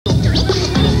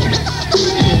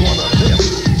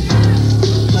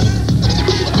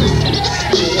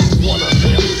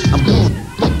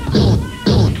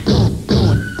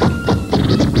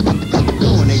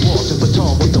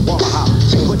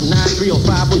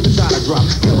with the dollar drop.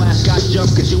 Your ass got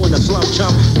jumped cause you in the slum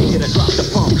chump. They hit a drop the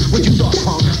pump. What you thought,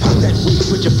 punk? Pop that weed,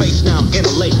 put your face down in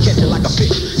a lake. Catch it like a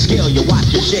fish. Scale you, watch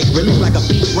you shake. Release like a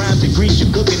beef, rhymes and grease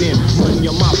you're cooking in. Run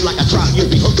your mouth like a trout,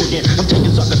 you'll be hooked again. I'm taking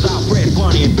suckers out, Fred,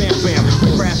 Barney, and Bam Bam.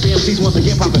 Rap MCs once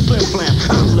again popping flim flam.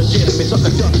 I'm legitimate,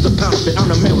 sucker ducks are counterfeit. I'm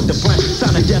the man with the plan.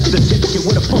 Sign a death certificate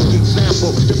with a funky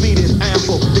example. The beat is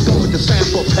ample to go with the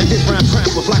sample. And this rhyme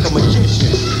tramples like a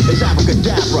magician. It's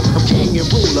abracadabra. I'm king and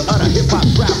ruler of the hip hop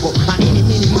rapper. I eeny,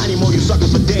 meeny, miny, mo, you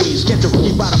suckers for days. Get the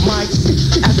rookie by the mic.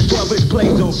 As the 12-inch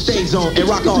plays on, stays on, and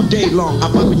rock all day long.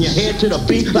 I'm bumping your head to the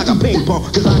beat like a ping pong.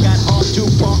 Cause I got hard to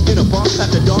pump in a bump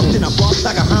at the dark. Then I bump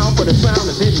like a hound for the sound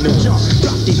that's hitting the jump.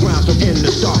 Drop these rounds from in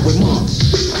the start with more.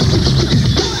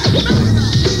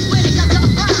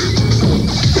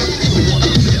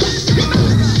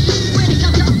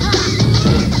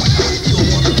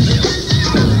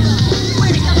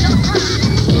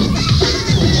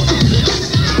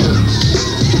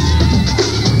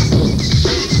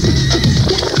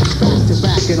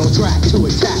 On track to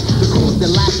attack the cause they're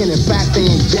lacking. In fact, they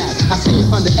ain't jack. I see you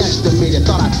underestimated,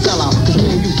 thought I'd sell out. Cause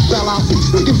when you fell out,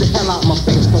 get the hell out my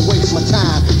face, don't waste my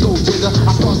time. Go digger,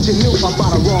 I thought you knew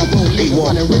about a raw bone.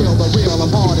 Running real, but real,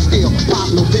 I'm hard to steal. Pop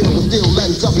no deal, but still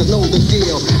letting suckers know the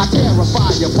deal. I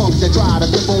terrify your punks that try to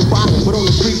flip on by, but on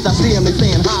the streets I see them, they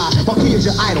saying hi. Funky is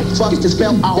your idol, bust his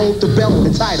belt, I hold the belt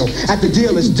and title. At the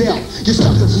deal is dealt, your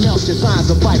suckers melt, your signs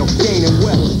are vital, gaining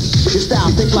wealth. Your style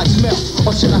think like smell,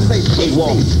 or should I say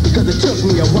walk? Because it took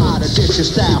me a while to ditch your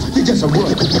style. You're just a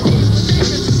rook.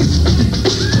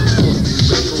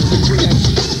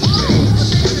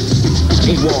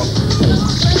 A-Walk.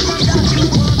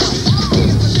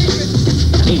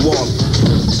 A-Walk.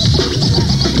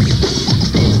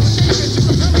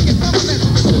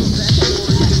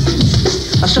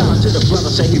 A shout out to the brother,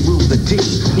 say he rules the D.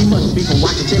 He must be from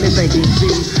Washington, this ain't D.C.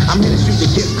 I'm here to shoot the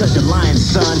gift cause you're lying,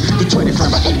 son. Detroit is by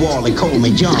A-Wall and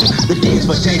Coleman Young. The D is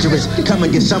for dangerous, come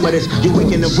and get some of this. You're weak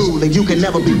in the rule and you can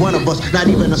never be one of us. Not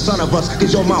even a son of us,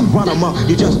 cause your mouth run amok.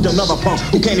 You're just another punk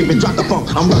who can't even drop the funk.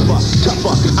 I'm rougher,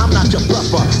 tougher, I'm not your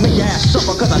bluffer. Make your ass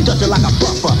suffer cause I touch it like a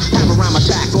buffer. Have a rhyme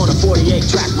attack on a 48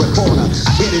 track recorder.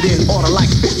 I hit it in order like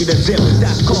 50 to zip.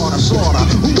 That's called a slaughter.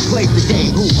 Who plays the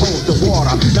game? Who holds the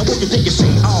water? Now what you think you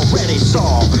see? Already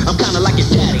saw. I'm kinda like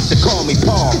your daddy, so call me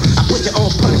Paul. I put your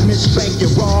own punishment, spank you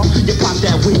raw. You pop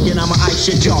that week and I'ma ice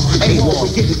your jaw. A-Wall,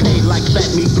 we getting paid like fat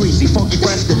meat greasy. Funky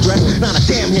fresh to dress, not a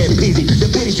damn head peasy.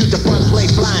 The biddies used to fun, play,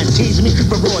 fly, and tease me.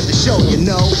 For Roy's the show, you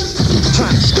know.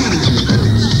 Trying to squeeze me.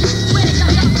 When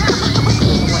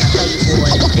I tell you,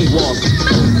 boy, A-Wall.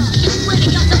 When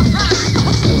I tell you, boy.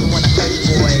 When I tell you,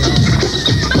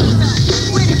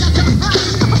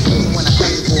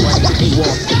 boy,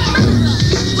 A-Wall.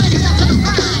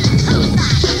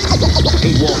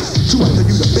 A-Wall. Too much for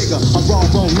you to figure. A raw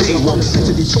bone nigga on the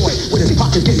streets of Detroit with his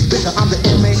pockets getting bigger. I'm the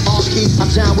M.A.R.E. I'm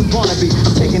down with Barnaby.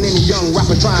 I'm taking any young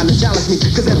rapper trying to challenge me.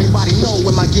 Cause everybody know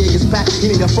when my gig is packed,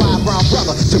 you need a fly brown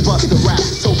brother to bust the rap.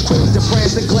 So quick to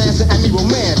prance and glancing at me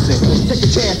romancing. Take a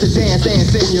chance to dance and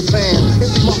sing your plans. If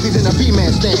the monkeys in a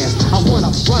B-man stance, I wanna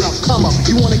run up, come up.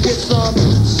 You wanna get some?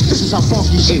 This is how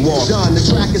funky shit is done. The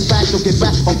track is back, so get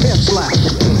back on pimp slack.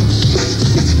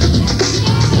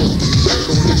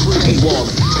 A-Wall.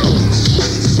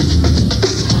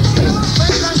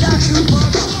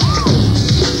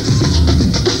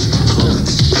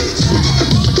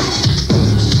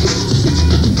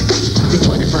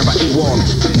 Detroit is by A-Wall.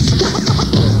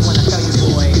 When I tell you,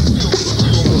 boy.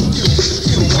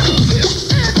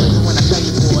 When I tell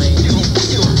you, boy.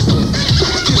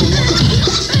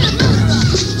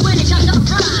 When it comes to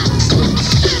pride.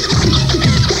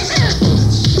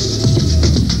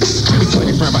 Detroit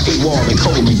is by A-Wall and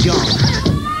Coleman Young.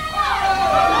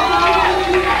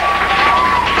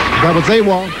 That was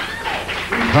A-Wall.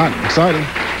 Hot, exciting.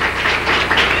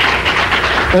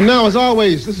 And now, as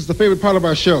always, this is the favorite part of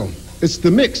our show. It's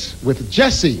the mix with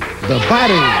Jesse, the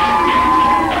Body.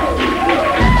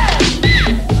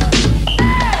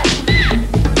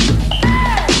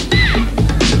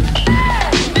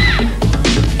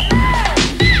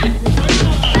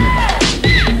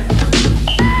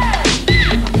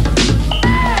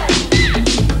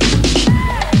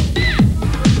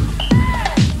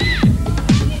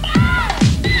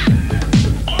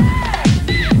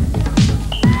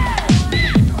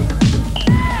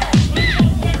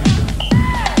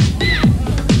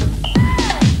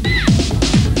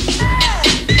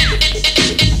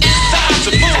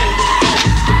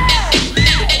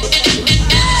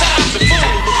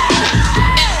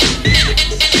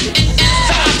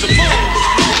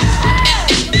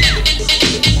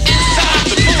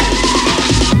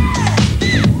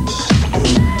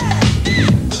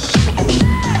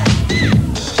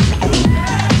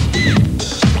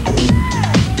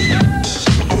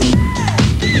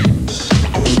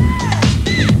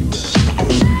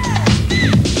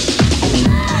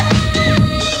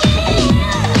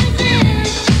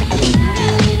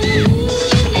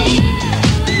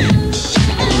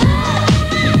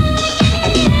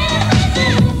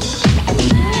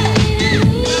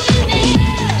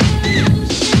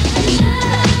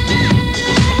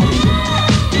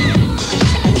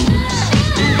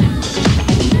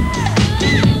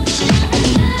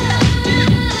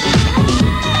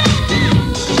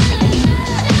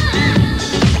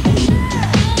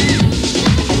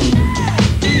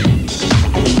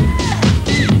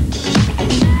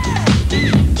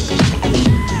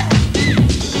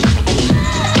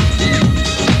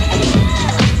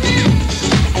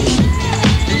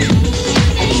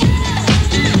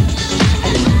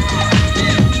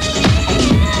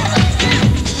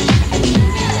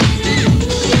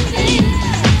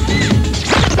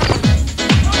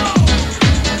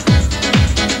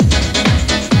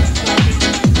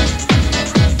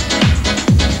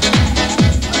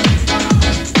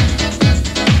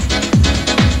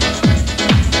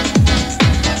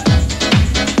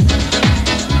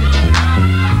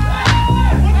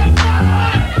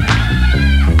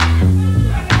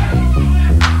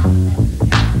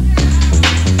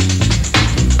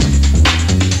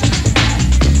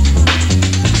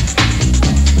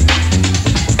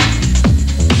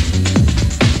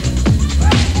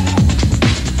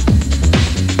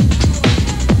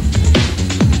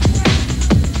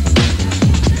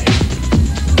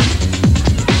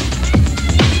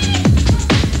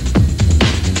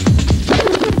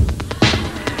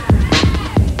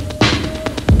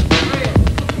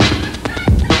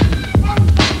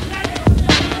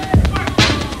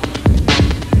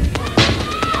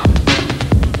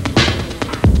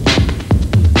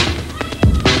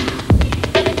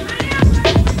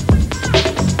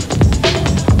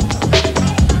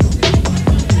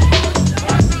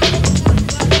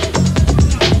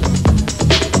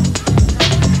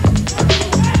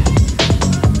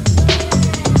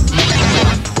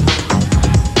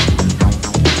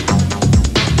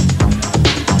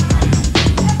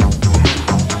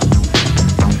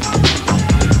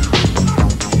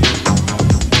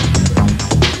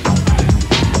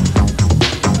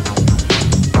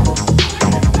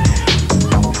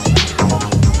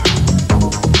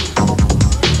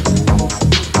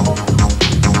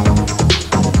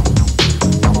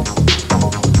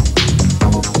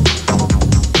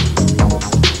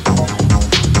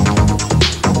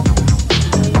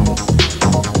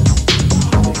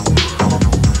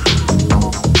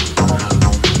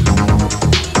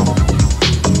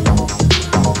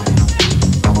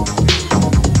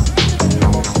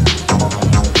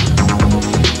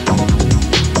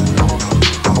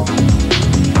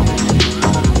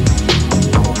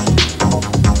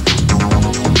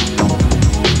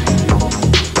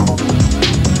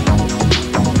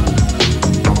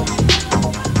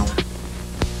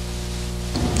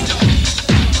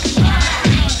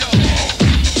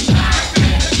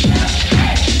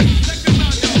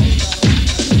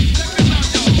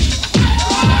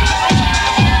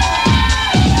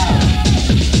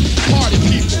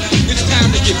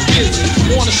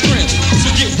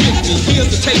 fancy. Here's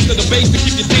the taste of the bass to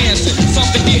keep you dancing.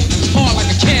 Something hit hard like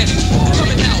a cannon.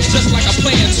 Coming out just like I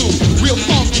plan to. Real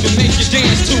funky to make you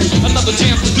dance to. Another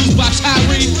jam produced by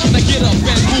Tyree. Now get up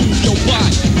and move your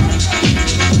body.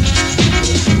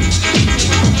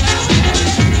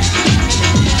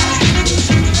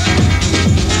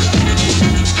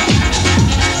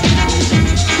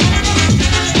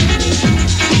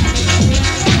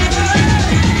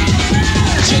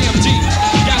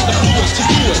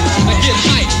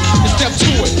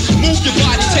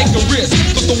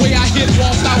 The way I hit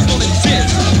raw styles don't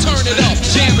exist. Turn it up,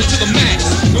 jam it to the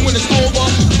max. And when it's over,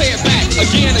 play it back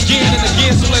again, again, and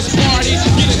again. So let's party,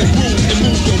 get in the groove and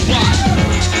move your body.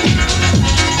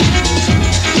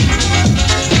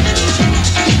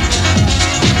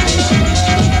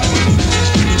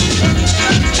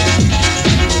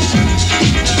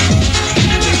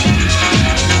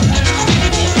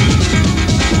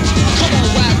 Come on,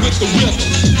 ride with the rhythm.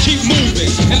 Keep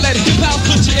moving and let hip hop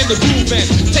put you in the groove and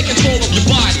take control of your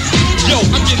body. Yo,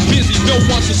 I'm getting busy, no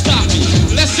one can stop me.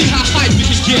 Let's see how hype you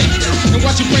can get and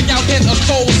watch you break out in a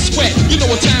cold sweat. You know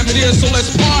what time it is, so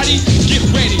let's party. Get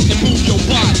ready and move your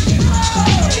body.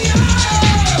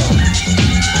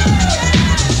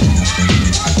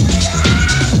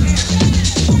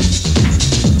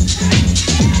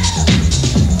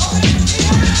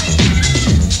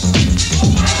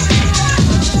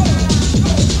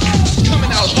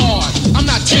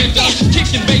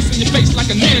 Kicking bass in your face like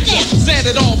a ninja. Set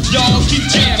it off, y'all, keep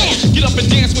jamming. Get up and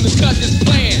dance when this cut is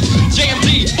playing.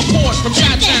 JMD, a port from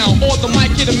Chi-Town. Or the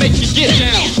mic here to make you get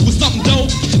down.